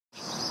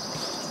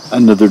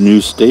Another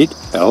new state,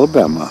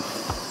 Alabama.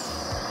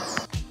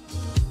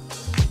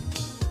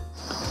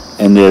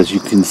 And as you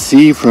can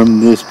see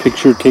from this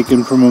picture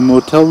taken from a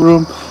motel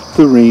room,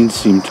 the rain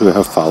seemed to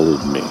have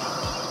followed me.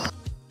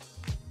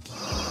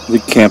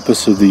 The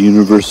campus of the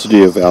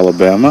University of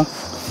Alabama,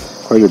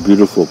 quite a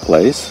beautiful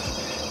place.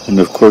 And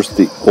of course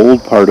the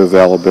old part of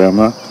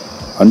Alabama,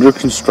 under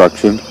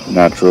construction,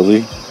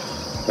 naturally,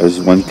 as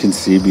one can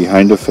see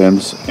behind a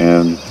fence,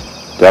 and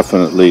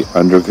definitely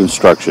under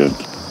construction,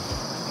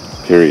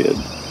 period.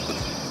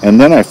 And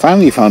then I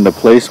finally found a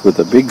place with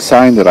a big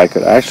sign that I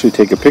could actually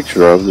take a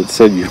picture of that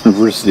said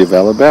University of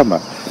Alabama.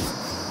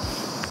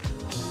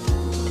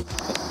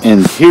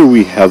 And here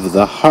we have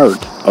the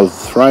heart of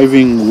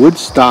thriving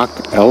Woodstock,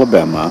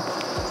 Alabama.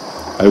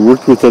 I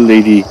worked with a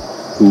lady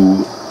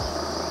who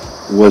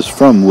was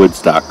from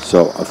Woodstock,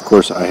 so of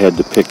course I had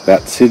to pick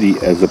that city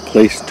as a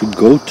place to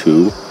go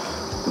to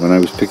when I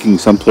was picking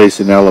someplace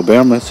in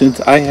Alabama,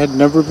 since I had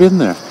never been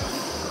there.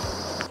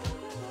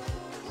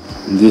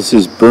 This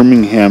is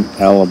Birmingham,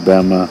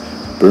 Alabama,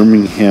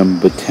 Birmingham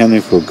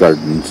Botanical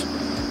Gardens.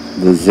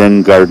 The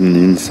Zen garden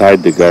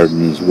inside the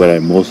garden is what I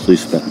mostly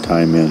spent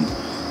time in.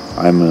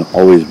 I've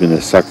always been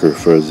a sucker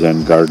for a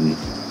Zen garden.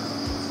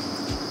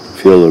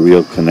 Feel a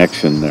real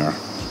connection there.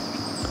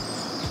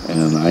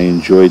 And I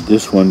enjoyed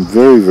this one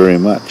very, very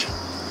much.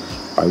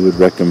 I would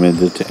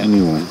recommend it to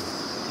anyone.